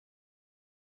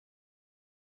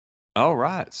All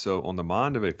right. So, on the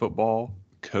Mind of a Football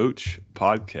Coach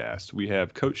podcast, we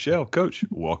have Coach Shell. Coach,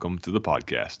 welcome to the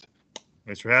podcast.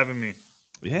 Thanks for having me.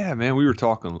 Yeah, man, we were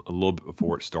talking a little bit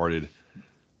before it started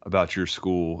about your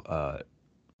school.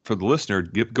 For the listener,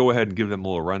 go ahead and give them a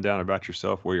little rundown about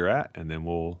yourself, where you're at, and then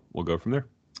we'll go from there.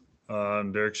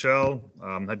 I'm Derek Shell,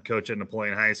 head coach at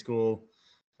Napoleon High School,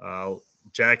 uh,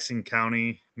 Jackson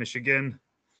County, Michigan.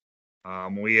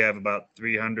 We have about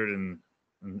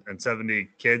 370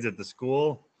 kids at the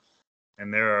school,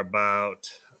 and there are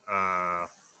uh,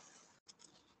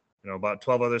 about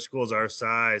 12 other schools our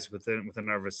size within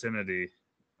our vicinity.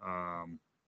 Um,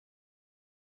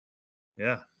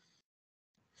 yeah.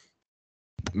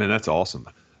 Man, that's awesome.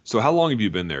 So, how long have you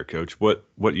been there, Coach? What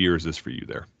year is this for you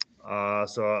there?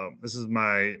 So this is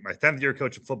my 10th year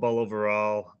coaching football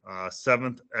overall,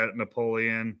 seventh at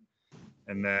Napoleon,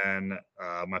 and then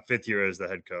my fifth year as the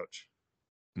head coach.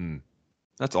 Mm,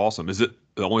 that's awesome. Is it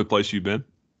the only place you've been?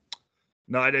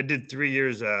 No, I did 3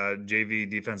 years JV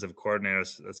defensive coordinator.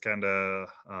 That's kind of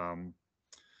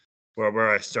where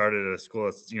I started at school.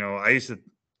 It's, I used to,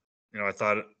 I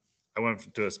thought I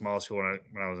went to a small school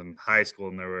when I was in high school,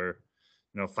 and there were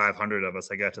 500 of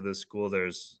us. I got to this school.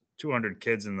 There's 200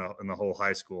 kids in the whole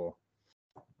high school,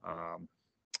 um,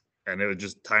 and it was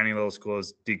just tiny little school. I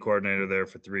was D coordinator there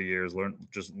for 3 years.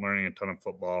 Learning a ton of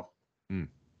football. Mm,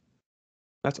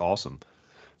 that's awesome.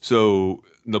 So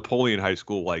Napoleon High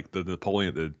School, like the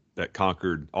Napoleon that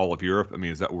conquered all of Europe. I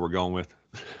mean, is that what we're going with?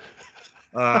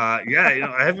 Yeah,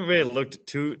 I haven't really looked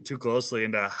too closely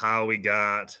into how we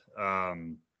got our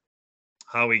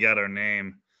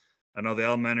name. I know the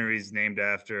elementary is named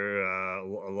after a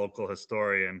local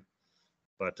historian,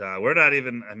 but we're not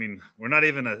even. I mean, we're not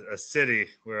even a city.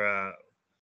 We're a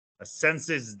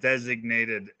census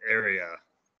designated area.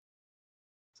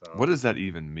 What So does that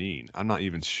even mean? I'm not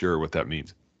even sure what that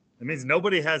means. it means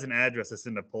nobody has an address that's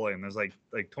in Napoleon. There's like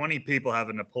 20 people have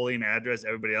a Napoleon address.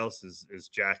 Everybody else is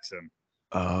Jackson.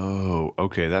 Oh,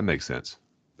 okay, that makes sense.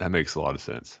 That makes a lot of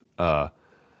sense.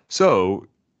 So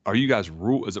are you guys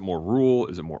rural? Is it more rural?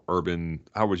 Is it more urban?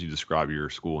 How would you describe your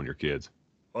school and your kids?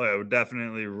 Oh yeah, we're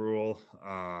definitely rural.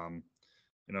 A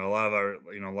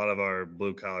lot of our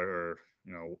blue collar or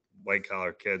white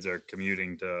collar kids are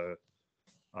commuting to,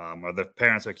 or their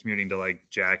parents are commuting to like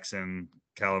Jackson,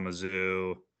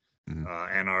 Kalamazoo, Mhm.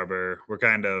 Ann Arbor. We're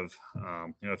kind of,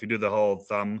 if you do the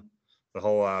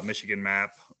whole Michigan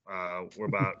map, uh, we're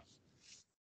about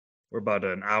we're about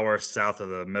an hour south of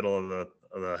the middle of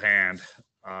the hand.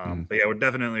 Mhm. But yeah, we're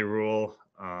definitely rural.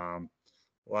 A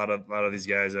lot of these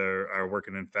guys are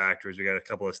working in factories. We got a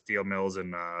couple of steel mills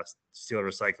and steel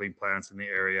recycling plants in the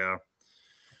area.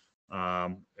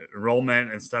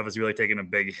 Enrollment and stuff is really taking a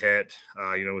big hit.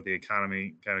 With the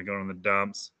economy kind of going in the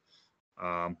dumps,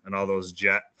 and all those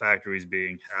jet factories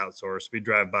being outsourced. We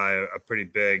drive by a pretty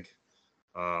big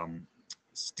um,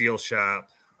 steel shop.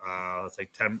 It's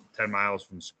like 10 miles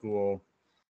from school.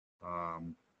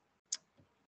 Um,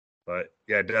 but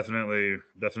yeah, definitely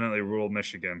rural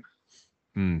Michigan.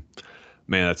 Mm.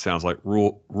 Man, that sounds like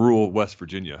rural West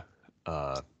Virginia.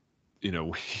 Uh, we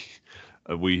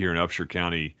we here in Upshur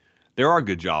County, there are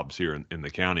good jobs here in the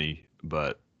county,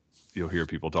 but you'll hear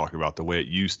people talk about the way it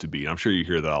used to be. And I'm sure you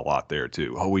hear that a lot there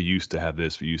too. Oh, we used to have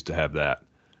this, we used to have that.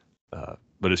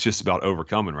 But it's just about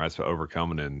overcoming, right? It's about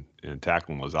overcoming and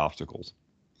tackling those obstacles.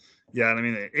 Yeah, and I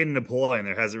mean, in Napoleon,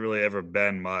 there hasn't really ever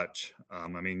been much. I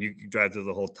mean, you can drive through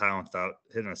the whole town without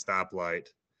hitting a stoplight.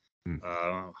 Mm.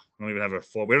 We don't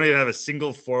even have a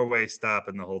single four-way stop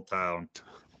in the whole town.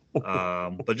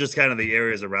 But just kind of the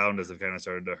areas around us have kind of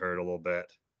started to hurt a little bit.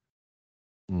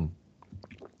 Mm.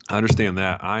 I understand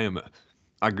that.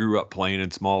 I grew up playing in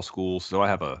small schools, so I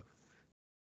have a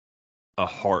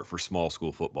heart for small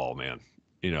school football, man.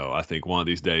 I think one of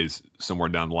these days, somewhere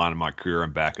down the line of my career,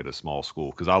 I'm back at a small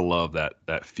school because I love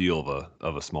that feel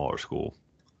of a smaller school.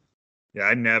 Yeah,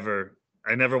 I never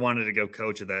wanted to go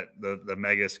coach at the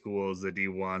mega schools, the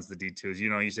D1s, the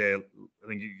D2s. I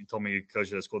think you told me you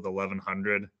coached at a school at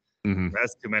 1100. Hmm.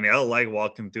 That's too many. I don't like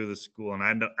walking through the school, and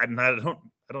I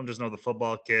don't just know the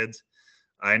football kids.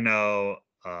 I know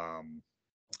um,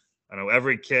 I know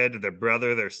every kid, their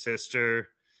brother, their sister,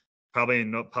 probably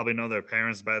know their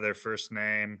parents by their first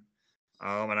name.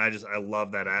 And I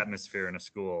love that atmosphere in a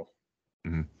school.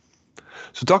 Hmm.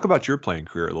 So talk about your playing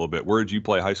career a little bit. Where did you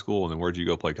play high school, and then where did you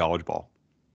go play college ball?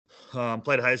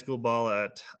 Played high school ball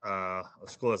at a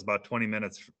school that's about 20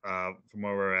 minutes from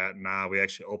where we're at now. We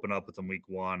actually opened up with them week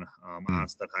one. Mm.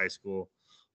 Onstead High School.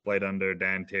 Played under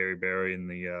Dan Terryberry in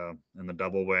the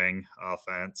double wing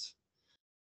offense,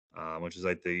 which is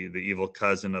like the evil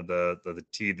cousin of the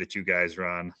T that you guys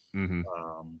run. Hmm.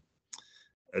 Um,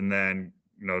 and then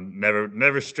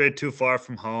never strayed too far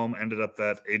from home. Ended up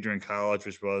at Adrian College,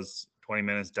 which was 20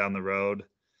 minutes down the road.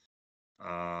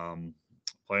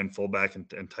 Playing fullback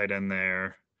and tight end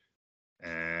there,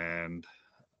 and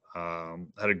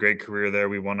had a great career there.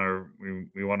 We won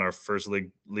our first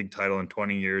league title in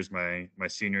 20 years. My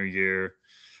senior year,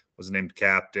 was named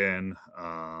captain.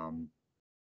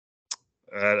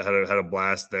 Had a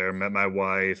blast there. Met my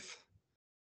wife.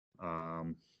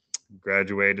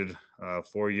 Graduated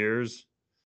 4 years.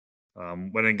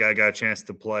 Went and got a chance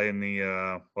to play in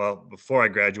the before I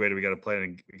graduated, we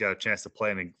got a chance to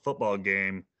play in a football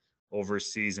game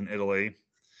overseas in Italy.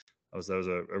 That was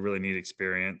a really neat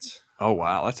experience. Oh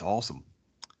wow, that's awesome.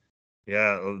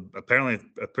 Yeah, apparently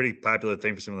a pretty popular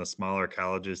thing for some of the smaller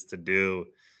colleges to do.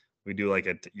 You do like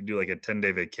a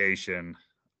 10-day vacation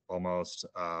almost,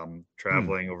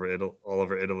 traveling all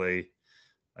over Italy.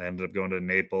 I ended up going to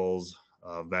Naples,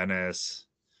 Venice,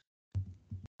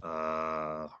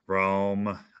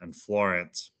 Rome, and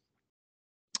Florence.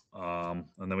 And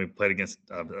then we played against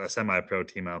a semi-pro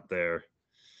team out there.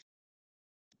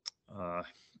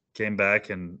 Came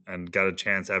back and got a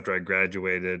chance after I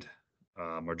graduated,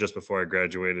 or just before I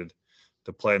graduated,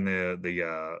 to play in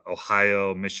the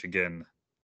Ohio Michigan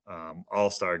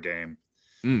All-Star game.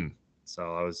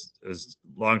 So it was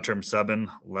long-term subbing.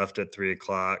 Left at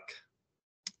 3:00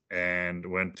 and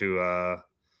went to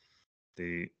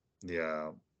the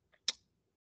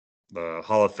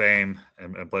Hall of Fame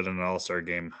and played in an All-Star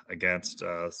game against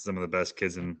some of the best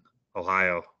kids in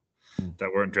Ohio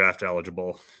that weren't draft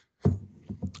eligible.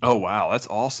 Oh wow, that's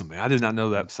awesome, man! I did not know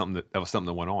that was something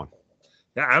that went on.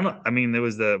 Yeah, I mean, it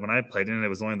was when I played in it, it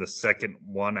was only the second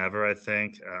one ever, I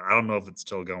think. I don't know if it's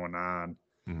still going on,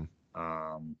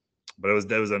 but it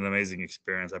was an amazing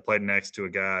experience. I played next to a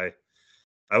guy.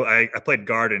 I played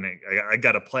guard in it. I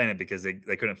got to play in it because they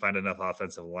couldn't find enough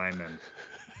offensive linemen.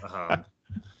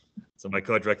 So my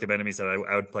coach recommended me, said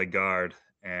I would play guard,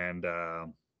 and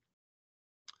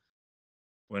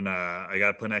when I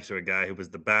got put next to a guy who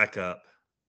was the backup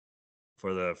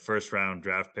for the first round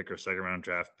draft pick or second round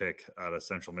draft pick out of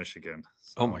Central Michigan.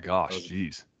 So oh my gosh,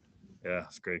 jeez. Yeah,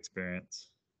 it's a great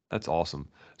experience. That's awesome.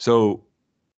 So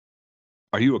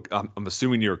are you I'm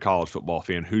assuming you're a college football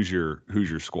fan. Who's your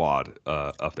squad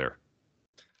up there?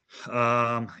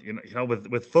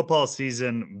 With football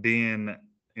season being,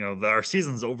 our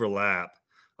seasons overlap.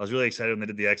 I was really excited when they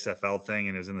did the XFL thing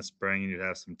and it was in the spring and you'd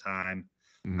have some time.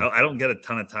 I don't get a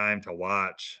ton of time to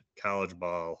watch college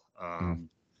ball.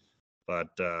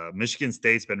 But Michigan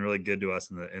State's been really good to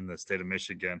us in the state of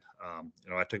Michigan.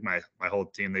 I took my whole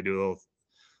team. They do a little,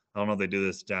 I don't know if they do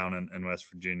this down in West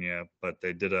Virginia, but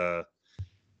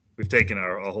we've taken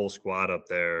a whole squad up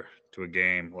there to a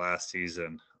game last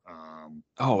season.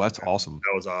 That's awesome.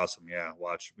 That was awesome. Yeah.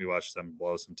 We watched them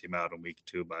blow some team out in week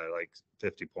 2 by like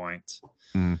 50 points.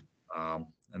 And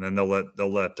then they'll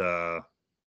let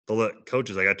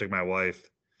coaches, like I took my wife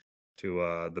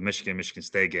to the Michigan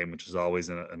State game, which is always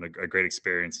a great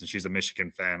experience. And she's a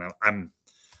Michigan fan.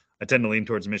 I tend to lean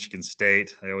towards Michigan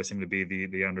State. They always seem to be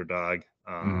the underdog.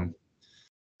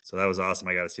 So that was awesome.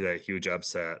 I got to see that huge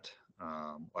upset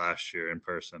last year in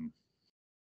person.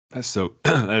 That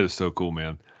is so cool,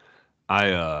 man.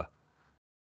 I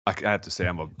have to say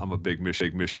I'm a big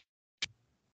Michigan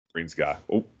Greens guy.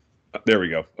 Oh, there we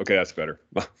go. Okay, that's better.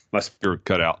 My spirit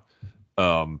cut out.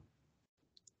 I'm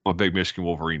a big Michigan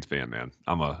Wolverines fan, man.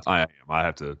 I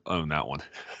have to own that one.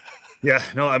 Yeah,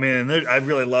 no, I mean, I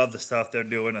really love the stuff they're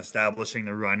doing, establishing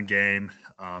the run game.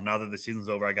 Now that the season's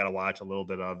over, I got to watch a little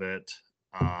bit of it.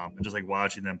 And just like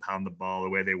watching them pound the ball, the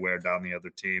way they wear down the other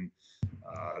team.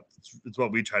 It's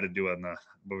what we try to do in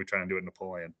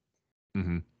Napoleon.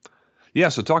 Yeah.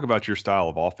 So talk about your style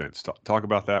of offense. Talk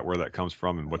about that, where that comes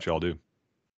from, and what y'all do.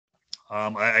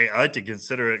 I like to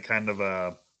consider it kind of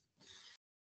a.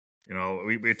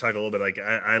 We talked a little bit like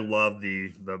I love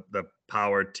the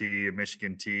power T,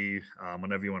 Michigan T,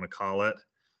 whatever you want to call it.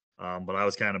 But I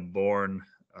was kind of born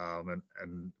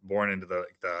and born into the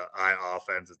I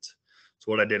offense. It's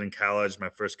what I did in college. My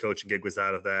first coaching gig was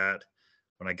out of that.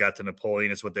 When I got to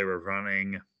Napoleon, it's what they were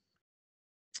running.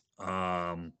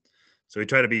 So we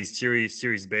try to be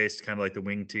series based, kind of like the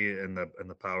wing T and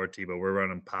the power T, but we're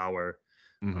running power.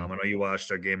 I know you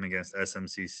watched our game against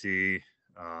SMCC.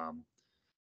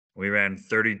 We ran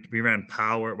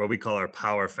power, what we call our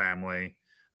power family,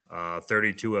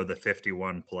 32 of the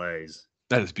 51 plays.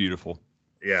 That is beautiful.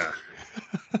 Yeah.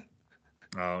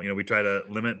 We try to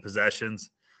limit possessions.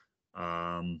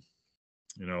 The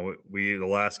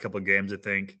last couple of games, I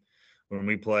think, when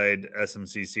we played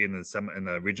SMCC in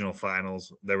the regional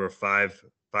finals, there were five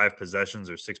possessions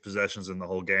or 6 possessions in the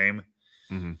whole game.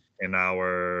 Mhm. in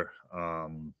our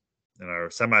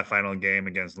semifinal game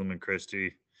against Lumen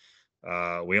Christi.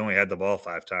 We only had the ball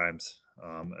 5 times,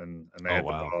 and they Oh, had the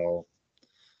wow. ball.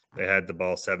 They had the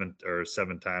ball seven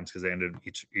times because they ended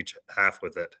each half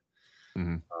with it.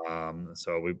 Mhm.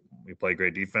 So we play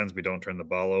great defense. We don't turn the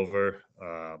ball over.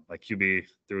 My QB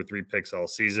threw 3 picks all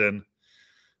season,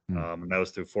 Mm. and that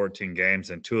was through 14 games,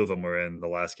 and 2 of them were in the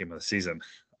last game of the season.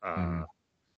 Mhm.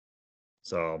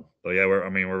 But yeah,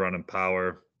 we're running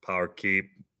power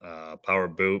keep, power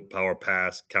boot, power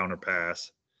pass, counter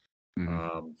pass,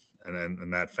 Mhm.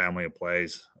 and that family of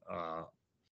plays.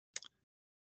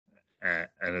 And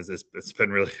it's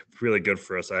been really really good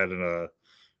for us. I had a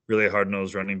really hard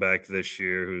nosed running back this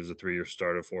year who's a 3-year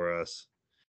starter for us,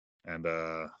 and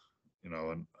an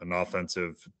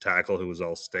offensive tackle who was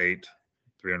all state,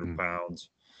 300 Mm. pounds.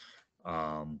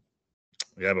 Um,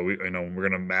 yeah, but we're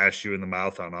gonna mash you in the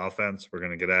mouth on offense. We're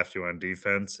gonna get after you on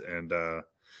defense, and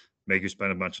make you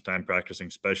spend a bunch of time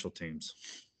practicing special teams.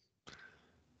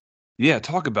 Yeah,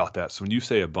 talk about that. So when you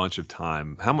say a bunch of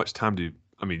time, how much time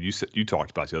I mean, you said you talked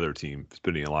about the other team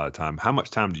spending a lot of time. How much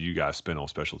time do you guys spend on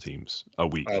special teams a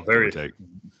week, give or Very take?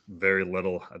 very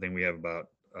little. I think we have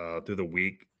about through the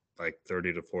week like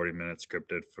 30 to 40 minutes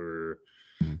scripted for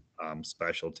Mhm.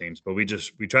 special teams, but we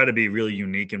try to be really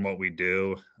unique in what we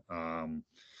do. Um,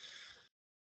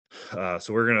 so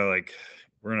we're gonna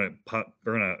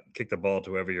kick the ball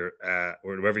to whoever you're at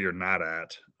or whoever you're not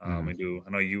at. Mhm. I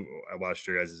know I watched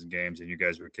your guys' games and you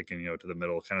guys were kicking to the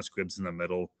middle, kind of squibs in the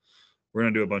middle. We're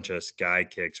gonna do a bunch of sky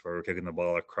kicks where we're kicking the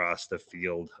ball across the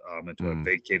field into a Mhm.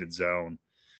 vacated zone.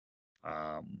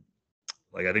 Um,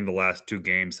 like I think the last 2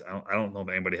 games, I don't know if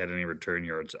anybody had any return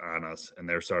yards on us, and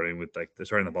they're starting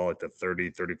the ball at the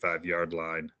 30-35 yard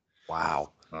line.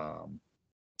 Wow. Um,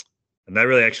 and that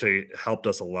really actually helped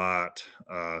us a lot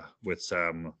with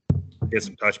some get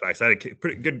some touchbacks. I had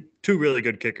pretty good, 2 really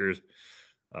good kickers.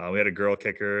 We had a girl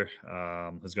kicker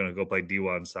who's going to go play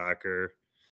D1 soccer,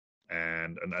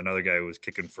 and another guy who was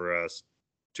kicking for us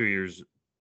 2 years,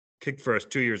 kicked for us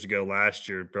 2 years ago. Last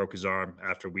year, broke his arm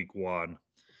after week 1.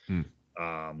 Mm.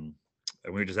 Um,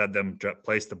 and we just had them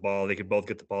place the ball. They could both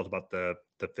get the ball to about the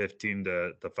 15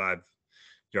 to the 5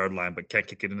 yard line, but can't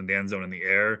kick it into the end zone in the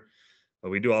air. But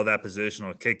we do all that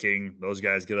positional kicking. Those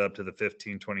guys get up to the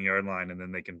 15, 20 yard line, and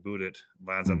then they can boot it.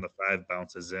 Lands on Mm. the 5,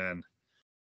 bounces in.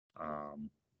 Um,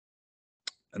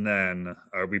 and then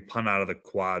we punt out of the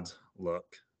quads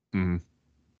look. Mhm.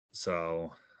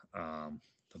 So,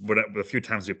 but a few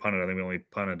times we punted. I think we only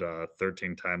punted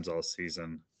 13 times all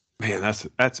season. Man,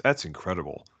 that's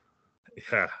incredible.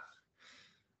 Yeah.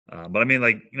 But I mean,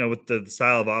 like, with the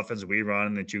style of offense we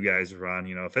run that you guys run,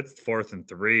 if it's 4th and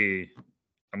 3,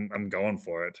 I'm going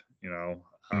for it. Mhm.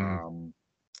 Um,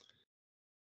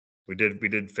 we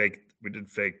did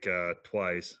fake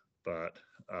twice, but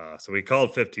so we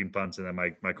called 15 punts, and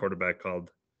then my quarterback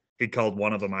called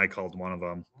one of them. I called one of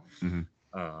them. Mhm.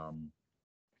 Um,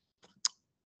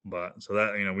 but so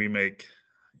that we make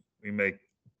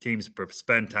teams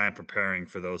spend time preparing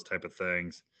for those type of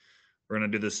things. We're gonna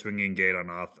do the swinging gate on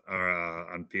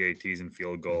PATs and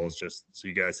field Mhm. goals, just so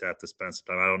you guys have to spend some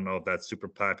time. I don't know if that's super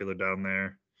popular down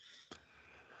there.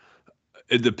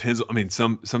 It depends. I mean,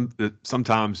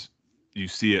 sometimes you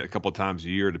see it a couple of times a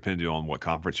year, depending on what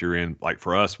conference you're in. Like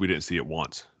for us, we didn't see it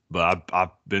once, but I've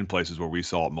been places where we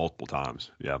saw it multiple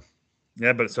times. Yeah.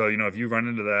 Yeah, but so if you run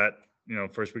into that,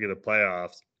 first week of the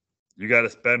playoffs, you got to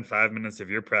spend 5 minutes of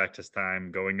your practice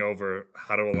time going over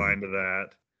how to Mhm. align to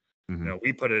that. Mhm.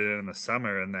 We put it in the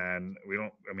summer, and then we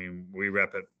don't. I mean, we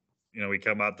rep it. We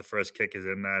come out, the first kick is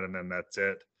in that, and then that's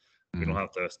it. We don't Mhm.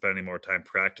 have to spend any more time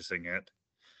practicing it.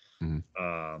 Mhm.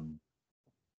 Um,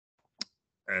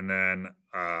 and then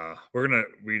we're gonna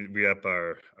we up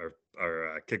our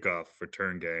kickoff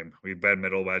return game. We've been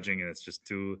middle wedging, and it's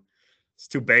too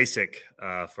basic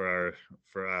for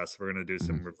us. We're gonna do Mhm.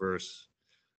 some reverse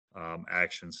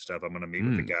action stuff. I'm gonna meet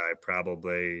with the Mm. guy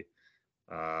probably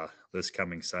this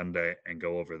coming Sunday and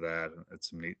go over that. It's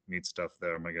some neat stuff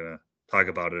there. I'm gonna talk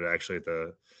about it actually at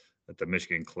the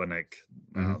Michigan Clinic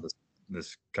Mhm.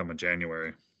 this coming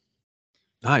January.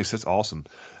 Nice. That's awesome.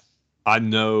 I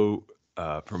know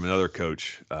from another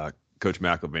coach, Coach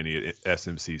McElvaney at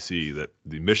SMCC, that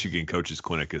the Michigan Coaches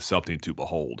Clinic is something to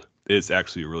behold. It's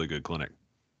actually a really good clinic.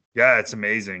 Yeah, it's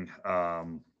amazing. Yeah,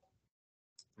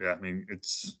 I mean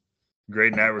it's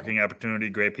great networking opportunity,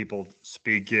 great people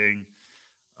speaking.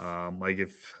 Like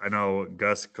if I know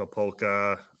Gus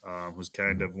Kapolka, who's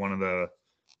kind Mhm. of one of the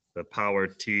power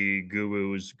T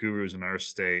gurus in our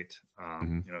state.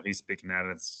 Mhm. He's speaking at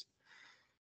it. It's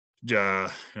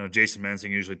Jason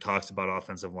Mensing usually talks about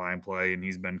offensive line play, and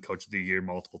he's been coach of the year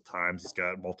multiple times. He's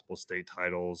got multiple state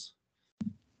titles.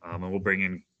 And we'll bring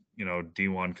in,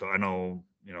 D1. I know,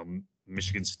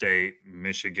 Michigan State,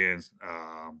 Michigan,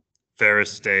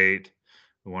 Ferris State,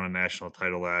 who won a national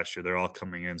title last year. They're all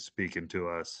coming in speaking to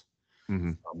us.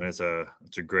 Mm-hmm. It's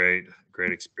a great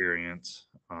experience.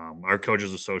 Our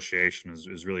coaches association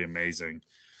is really amazing.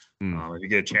 If you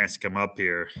get a chance to come up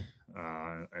here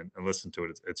and listen to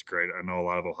it, it's great. I know a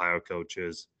lot of Ohio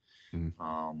coaches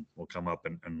will come up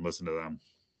and listen to them.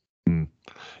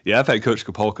 Yeah, I've had Coach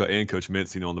Kapolka and Coach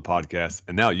Mensing on the podcast,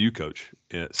 and now you, Coach.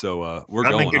 Yeah, so we're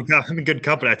going. I'm in good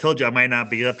company. I told you I might not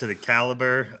be up to the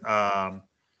caliber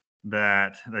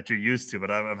that you're used to,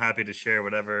 but I'm happy to share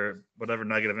whatever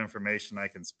nugget of information I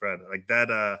can spread. Like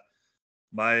that,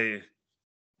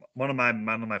 one of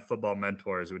my football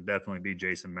mentors would definitely be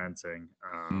Jason Mensing.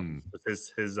 His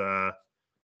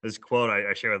quote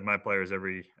I share with my players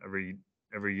every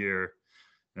year.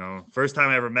 First time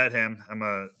I ever met him, I'm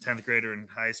a 10th grader in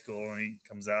high school, and he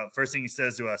comes out. First thing he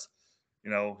says to us,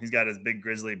 he's got his big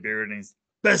grizzly beard, and he's,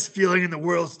 best feeling in the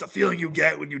world is the feeling you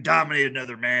get when you dominate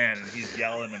another man. And he's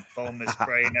yelling and foam is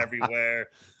spraying everywhere.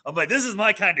 I'm like, this is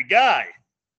my kind of guy.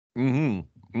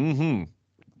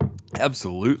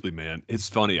 Absolutely, man. It's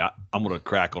funny. I'm going to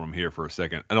crack on him here for a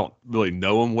second. I don't really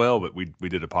know him well, but we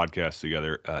did a podcast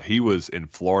together. He was in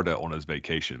Florida on his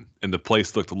vacation, and the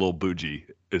place looked a little bougie,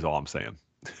 is all I'm saying.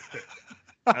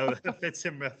 It fits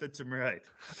him right.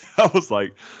 I was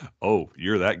like, oh,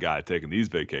 you're that guy taking these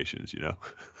vacations,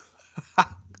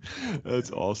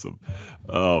 That's awesome.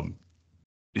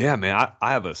 Yeah, man,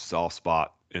 I have a soft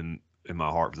spot in my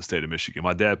heart for the state of Michigan.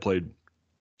 My dad played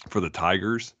for the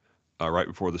Tigers right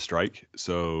before the strike,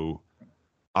 so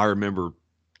I remember,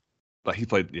 like, he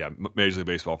played Major League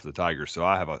Baseball for the Tigers. So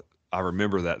I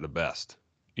remember that the best,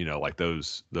 like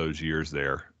those years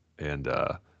there. And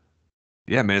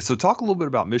yeah, man. So talk a little bit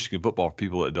about Michigan football for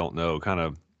people that don't know. Kind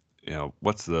of,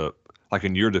 what's like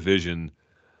in your division?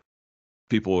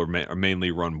 People are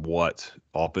mainly run what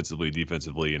offensively,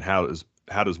 defensively, and how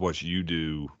does what you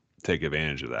do take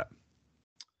advantage of that?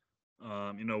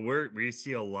 We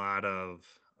see a lot of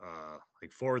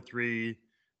like 4-3,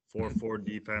 4-4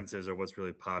 defenses are what's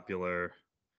really popular.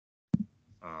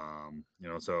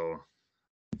 So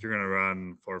if you're gonna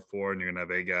run 4-4 and you're gonna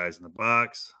have 8 guys in the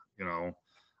box,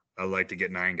 I like to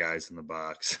get 9 guys in the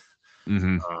box.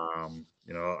 Mm-hmm.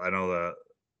 I know the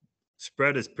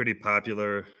spread is pretty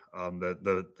popular.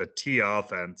 The T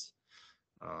offense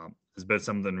has been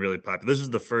something really popular. This is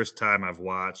the first time I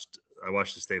watched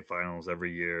the state finals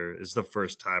every year. It's the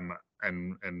first time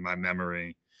in my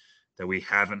memory that we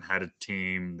haven't had a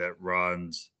team that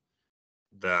runs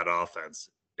that offense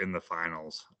in the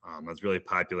finals. It's really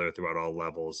popular throughout all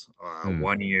levels.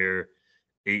 1 year,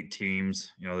 8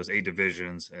 teams. There's 8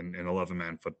 divisions in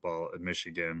 11-man football in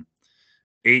Michigan.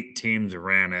 8 teams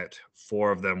ran it.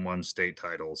 4 of them won state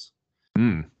titles.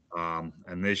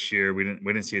 And this year we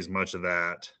didn't see as much of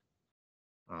that.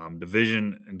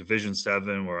 Division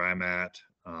 7 where I'm at,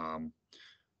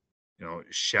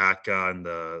 shotgun,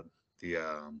 the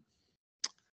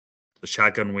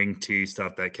shotgun wing tee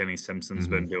stuff that Kenny Simpson's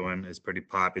been doing is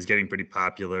getting pretty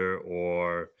popular,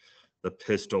 or the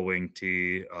pistol wing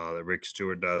tee that Rick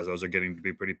Stewart does. Those are getting to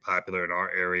be pretty popular in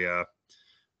our area.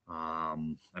 I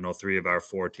know 3 of our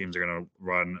 4 teams are going to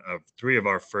run. 3 of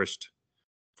our first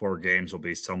 4 games will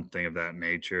be something of that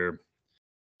nature.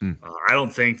 I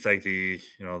don't think like the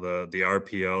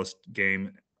RPO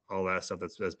game, all that stuff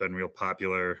that's been real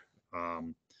popular.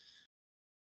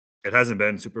 It hasn't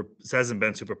been super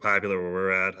popular where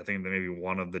we're at. I think that maybe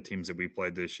one of the teams that we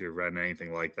played this year ran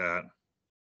anything like that.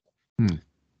 I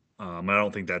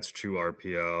don't think that's true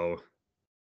RPO.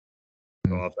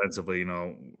 So offensively,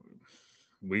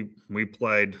 we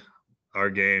played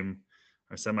our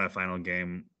semifinal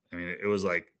game. I mean, it was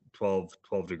like 12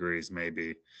 degrees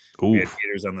maybe. Oof. We had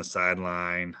heaters on the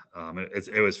sideline.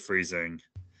 It was freezing.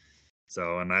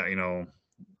 So, and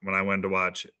when I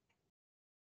watched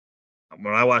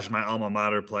my alma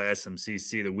mater play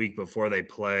SMCC the week before they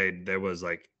played, there was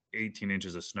like 18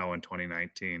 inches of snow in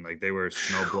 2019. Like they were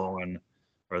snow blowing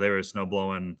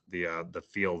the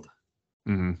field.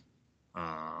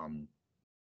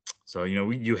 So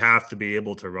you have to be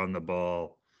able to run the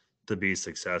ball to be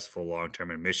successful long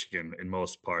term in Michigan in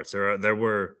most parts.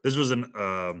 This was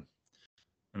an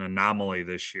anomaly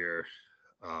this year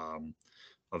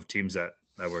of teams that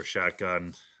were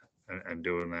shotgun and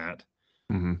doing that.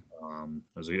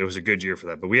 It was a good year for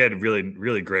that, but we had really,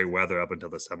 really great weather up until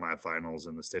the semifinals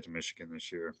in the state of Michigan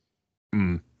this year.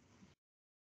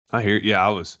 I hear. Yeah, I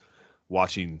was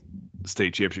watching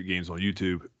state championship games on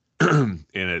YouTube and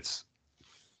it's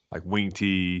like wing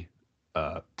T,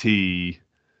 T,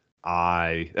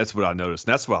 I. That's what I noticed.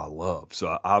 And that's what I love.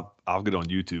 So I'll get on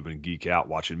YouTube and geek out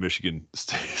watching Michigan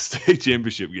state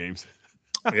championship games.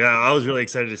 Yeah, I was really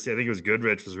excited to see. I think it was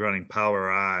Goodrich was running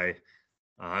Power I,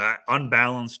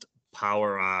 unbalanced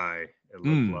Power I. It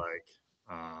looked Mm. like,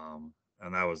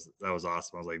 and that was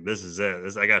awesome. I was like, this is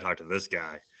it. I got to talk to this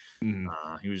guy.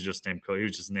 Mm. He was just named. He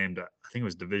was just named. I think it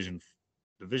was Division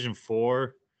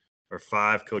 4 or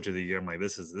 5 Coach of the Year. I'm like,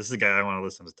 this is the guy I want to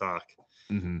listen to talk.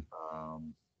 Mm-hmm.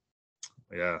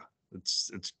 Yeah,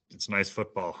 it's nice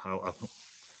football.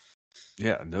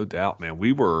 Yeah, no doubt, man.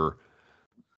 We were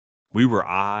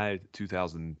I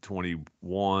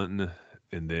 2021,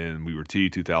 and then we were T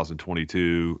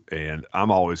 2022, and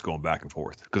I'm always going back and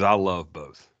forth because I love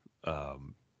both.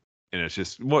 And it's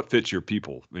just what fits your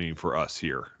people. I mean, for us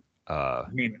here. I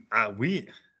mean,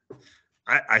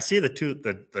 I see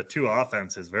the two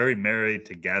offenses very married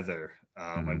together.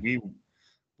 Like we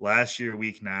last year,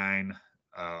 week 9,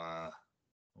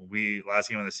 last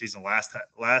game of the season,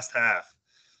 last half,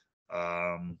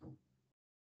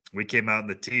 we came out in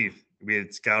the T. We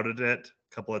had scouted it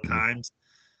a couple of times,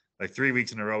 like 3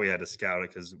 weeks in a row. We had to scout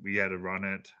it because we had to run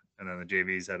it, and then the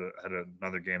JVs had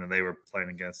another game, and they were playing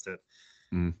against it.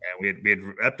 And we had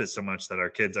repped it so much that our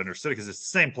kids understood it because it's the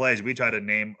same plays. We try to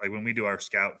name, like when we do our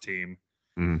scout team,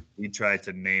 we try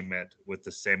to name it with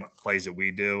the same plays that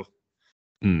we do.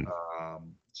 So,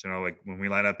 you know, like when we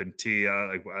line up in T,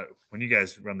 like when you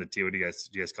guys run the T, what do you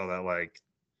guys call that? Like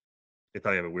they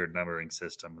probably have a weird numbering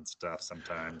system and stuff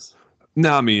sometimes.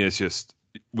 No, I mean it's just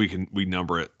we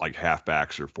number it like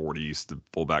halfbacks or 40s, the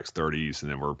fullbacks 30s, and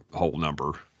then we're whole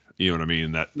number. You know what I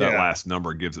mean? That last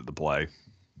number gives it the play.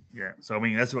 Yeah. So I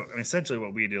mean that's essentially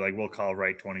what we do. Like we'll call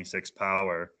right 26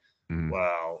 power.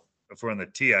 Well, if we're in the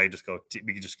T, we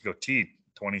can just go T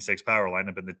 26 power, line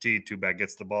up in the T, two back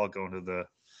gets the ball, go into the.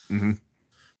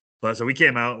 But so we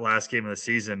came out last game of the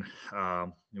season.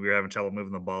 We were having trouble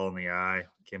moving the ball in the I.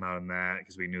 Came out in that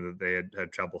because we knew that they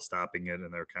had trouble stopping it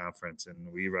in their conference,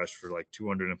 and we rushed for like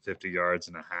 250 yards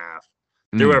and a half.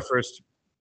 They were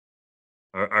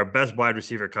our best wide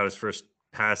receiver caught his first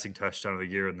passing touchdown of the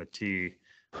year in the T.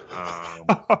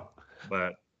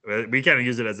 But we kind of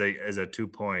use it as a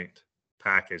 2-point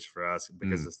package for us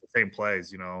because it's the same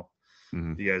plays. You know,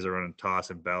 you guys are running toss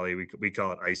and belly. We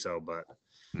call it ISO, but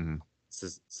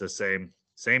it's the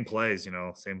same plays. You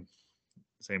know, same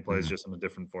plays, just in a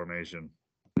different formation.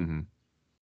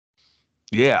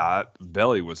 Yeah,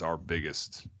 belly was our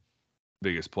biggest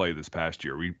play this past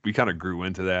year. We kind of grew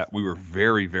into that. We were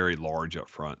very, very large up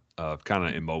front, kind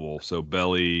of immobile. So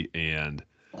belly and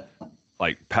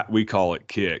like we call it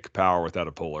kick, power without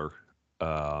a puller,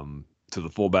 to the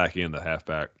fullback and the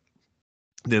halfback.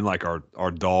 Then like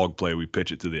our dog play, we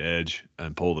pitch it to the edge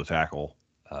and pull the tackle.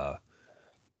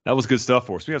 That was good stuff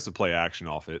for us. We have to play action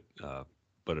off it,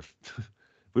 but if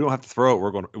we don't have to throw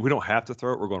it, if we don't have to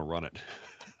throw it, we're going to run it.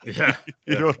 Yeah,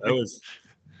 you know what I mean? was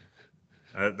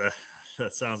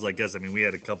that sounds like us. I mean, we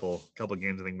had a couple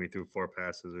games. I think we threw 4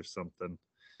 passes or something,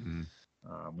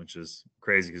 which is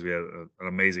crazy because we had an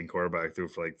amazing quarterback, threw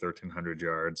for like 1,300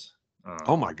 yards.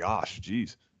 Oh my gosh,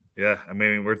 geez. Yeah, I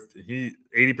mean,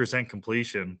 80%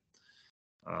 completion.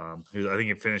 I think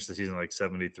he finished the season like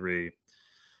 73.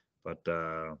 But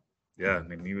yeah, I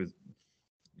mean, he was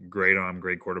great arm,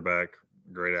 great quarterback,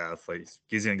 great athlete.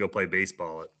 He's gonna go play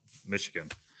baseball at Michigan,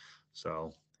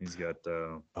 so he's got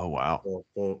oh wow,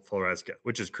 full ride,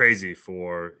 which is crazy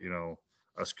for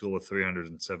a school with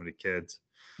 370 kids.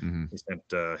 He spent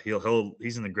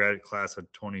he's in the grad class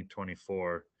of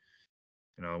 2024.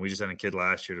 You know, we just sent a kid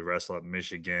last year to wrestle at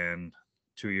Michigan.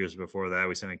 2 years before that,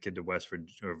 we sent a kid to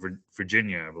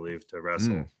Virginia, I believe, to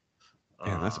wrestle.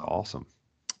 Yeah, that's awesome.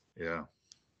 Yeah,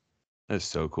 that's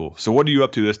so cool. So, what are you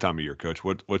up to this time of year, Coach?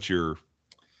 What's your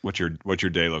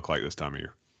day look like this time of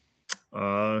year?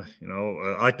 I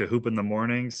like to hoop in the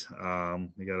mornings.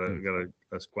 We got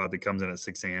a squad that comes in at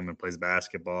 6 a.m. and plays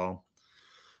basketball.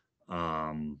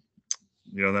 Then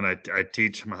I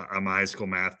teach. I'm a high school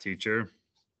math teacher.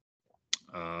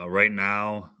 Right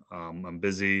now, I'm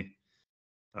busy.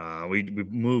 We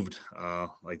moved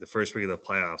like the first week of the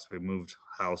playoffs. We moved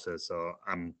houses, so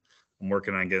I'm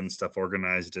working on getting stuff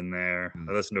organized in there.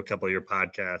 I listened to a couple of your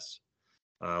podcasts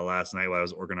last night while I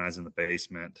was organizing the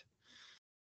basement.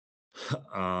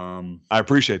 I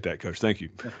appreciate that, Coach. Thank you.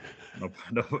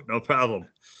 No problem.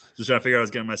 Just trying to figure out what I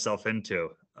was getting myself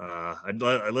into.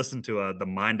 I listened to The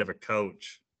Mind of a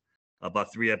Coach,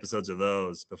 about 3 episodes of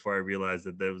those before I realized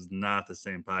that was not the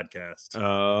same podcast.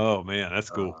 Oh man, that's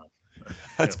cool.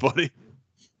 That's funny.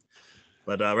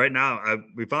 But right now,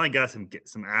 we finally got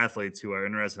some athletes who are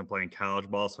interested in playing college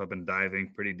ball. So I've been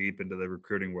diving pretty deep into the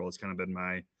recruiting world. It's kind of been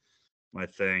my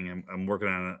thing. I'm working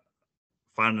on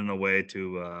finding a way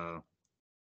to,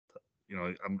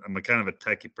 I'm a kind of a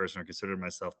techie person. I consider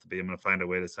myself to be. I'm going to find a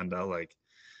way to send out like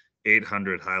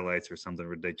 800 highlights or something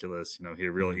ridiculous.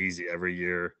 Here real easy every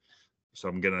year. So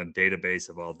I'm getting a database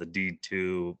of all the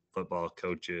D2 football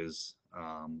coaches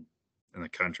in the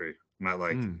country. I'm at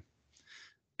like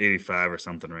 85 or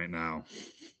something right now.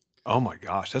 Oh my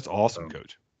gosh, that's awesome, So,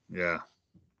 Coach. yeah.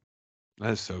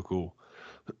 That is so cool.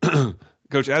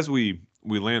 Coach, as we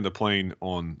land the plane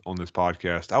on this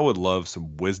podcast, I would love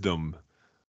some wisdom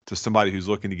to somebody who's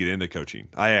looking to get into coaching.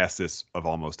 I ask this of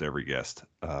almost every guest.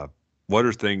 What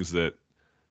are things that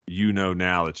you know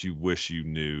now that you wish you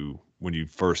knew when you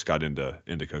first got into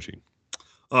coaching?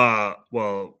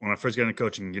 Well, when I first got into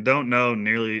coaching, you don't know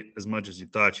nearly as much as you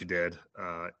thought you did.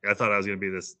 I thought I was going to be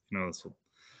this,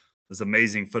 this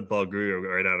amazing football guru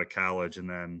right out of college, and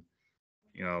then,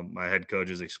 my head coach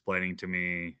is explaining to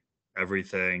me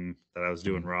everything that I was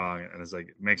doing wrong, and it's like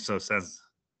it makes no sense.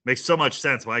 Makes so much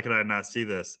sense. Why could I not see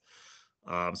this?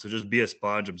 So just be a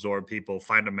sponge, absorb people,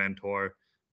 find a mentor.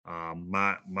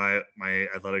 My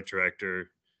athletic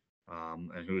director,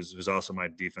 and who's also my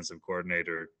defensive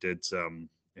coordinator, did some.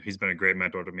 He's been a great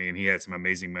mentor to me, and he had some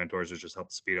amazing mentors that just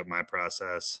helped speed up my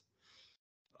process.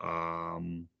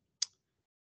 And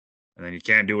then you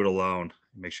can't do it alone.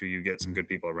 Make sure you get some good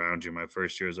people around you. My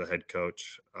first year as a head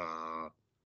coach,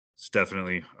 it's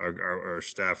definitely our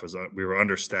staff we were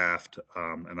understaffed,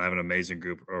 and I have an amazing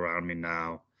group around me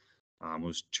now,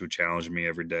 who challenge me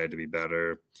every day to be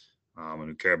better, and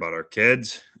who care about our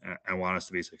kids and want us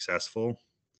to be successful.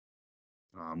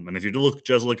 And if you're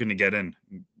just looking to get in,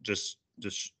 just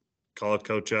call a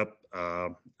coach up,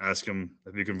 ask him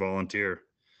if you can volunteer.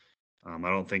 I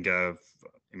don't think as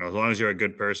long as you're a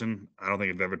good person, I don't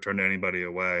think I've ever turned anybody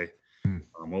away.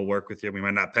 We'll work with you. We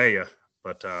might not pay you,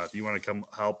 but if you want to come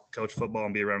help coach football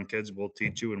and be around kids, we'll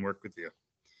teach you and work with you.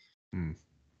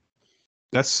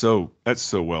 That's so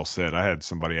well said. I had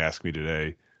somebody ask me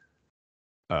today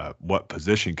what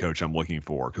position coach I'm looking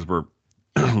for, because we're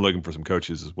looking for some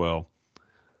coaches as well.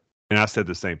 And I said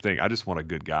the same thing. I just want a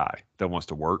good guy that wants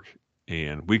to work,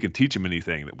 and we can teach him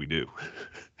anything that we do.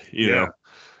 you know,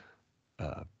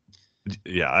 I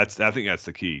think that's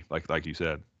the key. Like you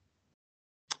said.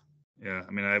 Yeah,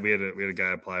 I mean, we had a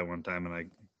guy apply one time,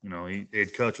 and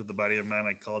he'd coach with a buddy of mine.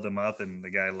 I called him up, and the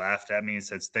guy laughed at me and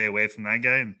said, "Stay away from that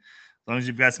guy." And as long as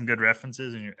you've got some good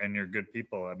references and you're good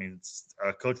people, I mean,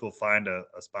 a coach will find a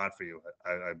spot for you.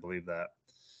 I believe that.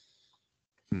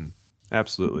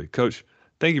 Absolutely, Coach.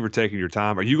 Thank you for taking your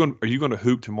time. Are you going to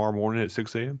hoop tomorrow morning at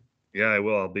 6 a.m.? Yeah, I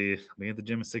will. I'll be at the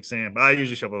gym at 6 a.m. I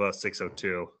usually show up about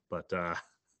 6:02, but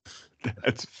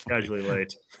that's casually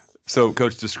late. So,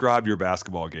 Coach, describe your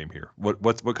basketball game here. What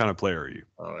kind of player are you?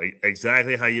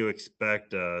 Exactly how you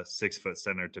expect a 6-foot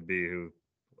center to be.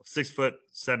 6-foot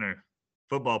center,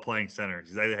 football playing center.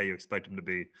 Exactly how you expect him to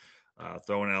be.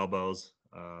 Throwing elbows,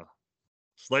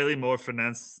 slightly more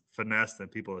finesse than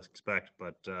people expect,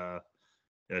 but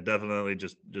yeah, definitely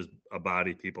just a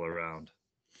body people around.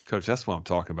 Coach, that's what I'm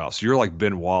talking about. So you're like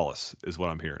Ben Wallace, is what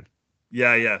I'm hearing.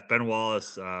 Yeah. Ben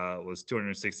Wallace was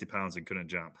 260 pounds and couldn't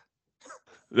jump.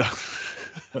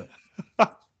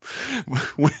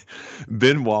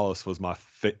 Ben Wallace was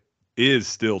is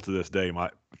still to this day my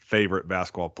favorite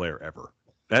basketball player ever.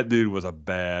 That dude was a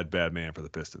bad man for the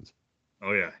Pistons.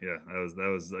 Oh yeah. That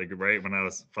was like right when I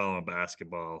was following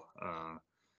basketball.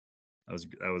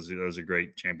 That was a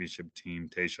great championship team.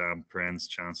 Tayshaun Prince,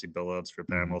 Chauncey Billups, Rip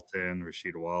Hamilton,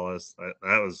 Rasheed Wallace.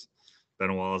 That was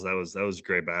Ben Wallace. That was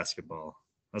great basketball.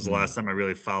 That was the last time I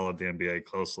really followed the NBA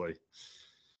closely.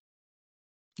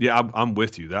 Yeah, I'm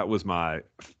with you. That's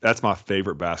my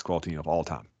favorite basketball team of all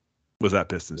time. Was that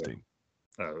Pistons team?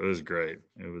 Oh, it was great.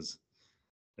 It was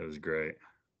great.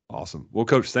 Awesome. Well,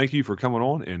 Coach, thank you for coming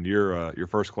on and your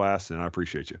first class, and I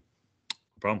appreciate you.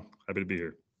 No problem. Happy to be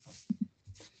here.